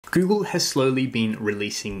Google has slowly been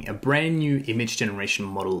releasing a brand new image generation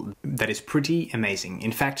model that is pretty amazing.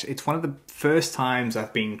 In fact, it's one of the first times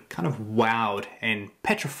I've been kind of wowed and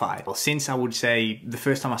petrified since, I would say, the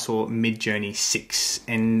first time I saw Midjourney 6,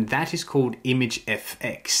 and that is called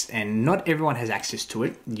ImageFX, and not everyone has access to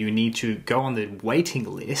it. You need to go on the waiting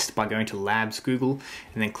list by going to Labs Google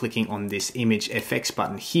and then clicking on this ImageFX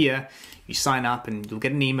button here. You sign up and you'll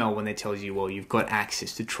get an email when they tell you, well, you've got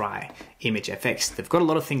access to try ImageFX. They've got a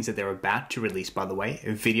lot of things that they're about to release, by the way.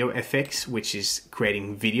 VideoFX, which is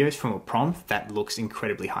creating videos from a prompt that looks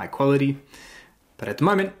incredibly high quality. But at the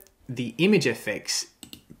moment, the ImageFX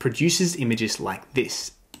produces images like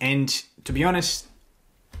this. And to be honest,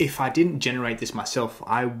 if I didn't generate this myself,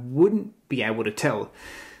 I wouldn't be able to tell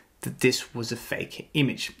that this was a fake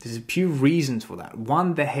image. There's a few reasons for that.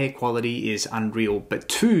 One, the hair quality is unreal, but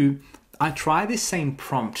two, I try this same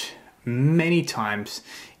prompt many times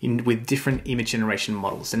with different image generation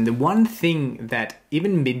models. And the one thing that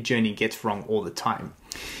even Midjourney gets wrong all the time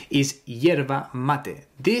is yerba mate.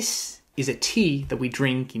 This is a tea that we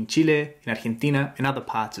drink in Chile, in Argentina, and other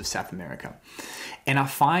parts of South America. And I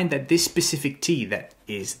find that this specific tea, that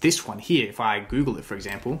is this one here, if I Google it, for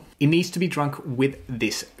example, it needs to be drunk with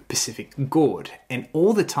this specific gourd. And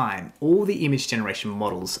all the time, all the image generation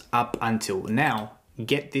models up until now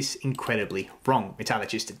get this incredibly wrong. It's either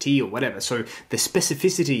just a tea or whatever. So the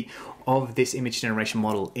specificity of this image generation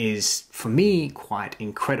model is, for me, quite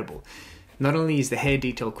incredible. Not only is the hair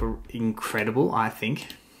detail incredible, I think,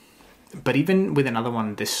 but even with another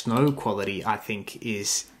one, the snow quality, I think,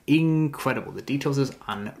 is incredible. The details is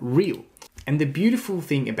unreal. And the beautiful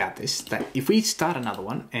thing about this, that if we start another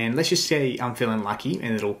one, and let's just say I'm feeling lucky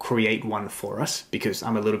and it'll create one for us because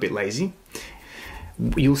I'm a little bit lazy,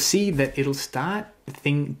 you'll see that it'll start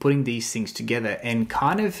putting these things together and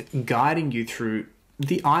kind of guiding you through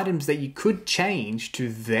the items that you could change to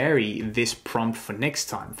vary this prompt for next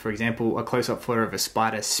time. For example, a close-up photo of a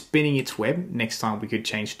spider spinning its web. Next time we could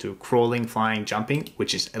change to crawling, flying, jumping,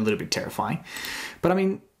 which is a little bit terrifying. But I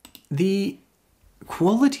mean, the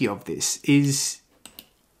quality of this is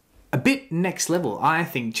a bit next level. I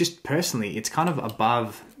think, just personally, it's kind of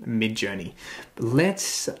above Midjourney.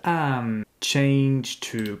 Let's change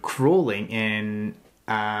to crawling and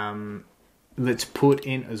let's put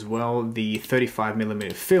in as well the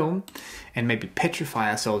 35mm film and maybe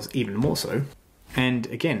petrify ourselves even more so. And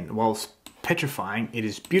again, whilst petrifying, it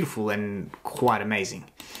is beautiful and quite amazing.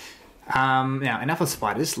 Now, enough of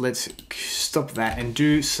spiders. Let's stop that and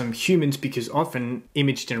do some humans, because often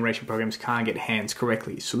image generation programs can't get hands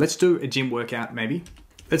correctly. So let's do a gym workout maybe.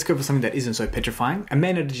 Let's go for something that isn't so petrifying. A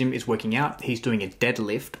man at the gym is working out. He's doing a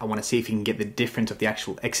deadlift. I want to see if he can get the difference of the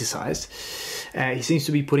actual exercise. He seems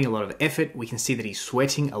to be putting a lot of effort. We can see that he's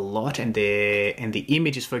sweating a lot, and the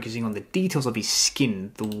image is focusing on the details of his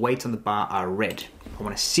skin. The weights on the bar are red. I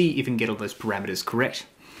want to see if we can get all those parameters correct.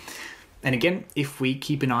 And again, if we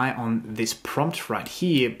keep an eye on this prompt right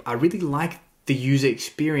here, I really like the user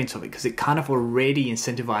experience of it, because it kind of already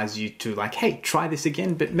incentivizes you to, like, hey, try this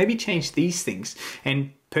again, but maybe change these things.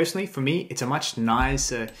 And personally, for me, it's a much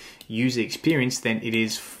nicer user experience than it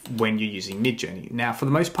is when you're using Midjourney. Now, for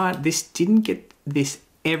the most part, this didn't get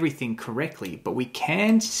everything correctly, but we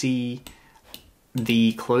can see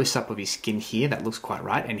the close-up of his skin here. That looks quite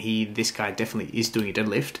right. And this guy definitely is doing a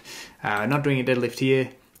deadlift. Not doing a deadlift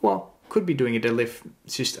here. Well, could be doing a deadlift.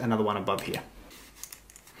 It's just another one above here.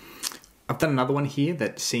 I've done another one here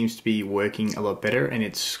that seems to be working a lot better, and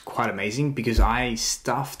it's quite amazing because I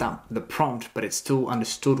stuffed up the prompt, but it still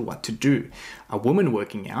understood what to do. A woman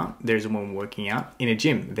working out, there's a woman working out in a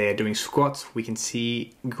gym. They're doing squats. We can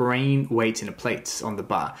see green weights in a plates on the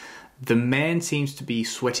bar. The man seems to be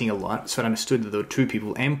sweating a lot, so I understood that there were two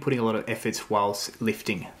people and putting a lot of efforts whilst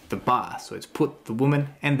lifting the bar. So it's put the woman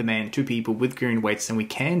and the man, two people with green weights, and we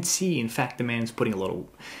can see, in fact, the man's putting a lot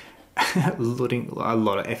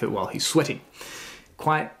of effort while he's sweating.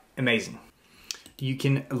 Quite amazing. You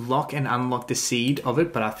can lock and unlock the seed of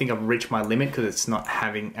it, but I think I've reached my limit because it's not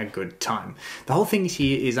having a good time. The whole thing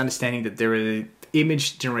here is understanding that there are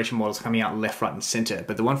image generation models coming out left, right, and center,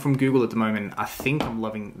 but the one from Google at the moment, I think I'm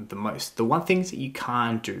loving the most. The one thing that you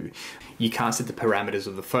can't do, you can't set the parameters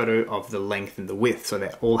of the photo of the length and the width, so they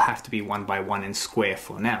all have to be 1 by 1 and square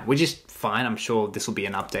for now, which is fine. I'm sure this will be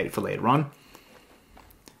an update for later on.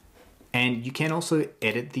 And you can also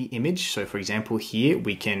edit the image. So for example, here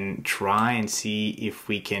we can try and see if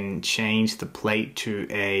we can change the plate to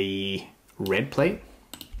a red plate.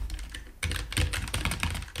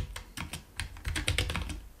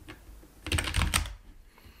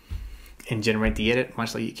 And generate the edit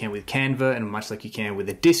much like you can with Canva and much like you can with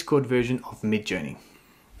the Discord version of Midjourney.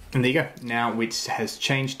 And there you go. Now it has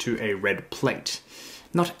changed to a red plate.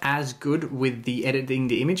 Not as good with the editing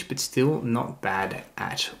the image, but still not bad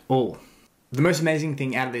at all. The most amazing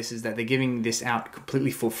thing out of this is that they're giving this out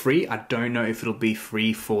completely for free. I don't know if it'll be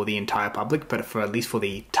free for the entire public, but for at least for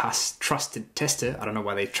the trusted tester, I don't know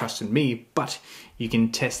why they've trusted me, but you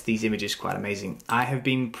can test these images quite amazing. I have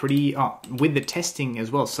been pretty, with the testing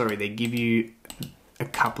as well, sorry, they give you a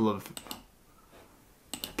couple of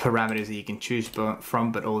parameters that you can choose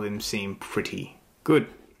from, but all of them seem pretty good.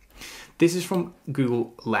 This is from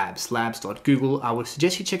Google Labs, labs.google. I would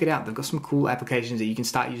suggest you check it out. They've got some cool applications that you can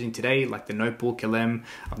start using today, like the Notebook LM.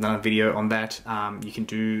 I've done a video on that. You can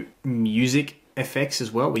do ImageFX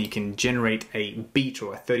as well, where you can generate a beat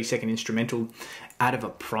or a 30-second instrumental out of a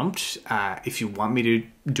prompt. If you want me to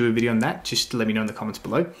do a video on that, just let me know in the comments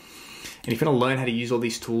below. And if you want to learn how to use all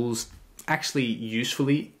these tools actually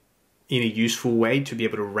usefully, in a useful way to be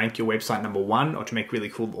able to rank your website #1 or to make really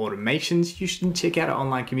cool automations, you should check out our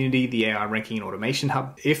online community, the AI Ranking and Automation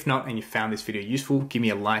Hub. If not, and you found this video useful, give me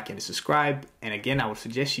a like and a subscribe. And again, I would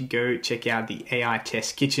suggest you go check out the AI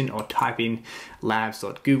Test Kitchen or type in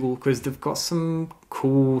labs.google because they've got some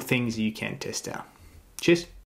cool things you can test out. Cheers.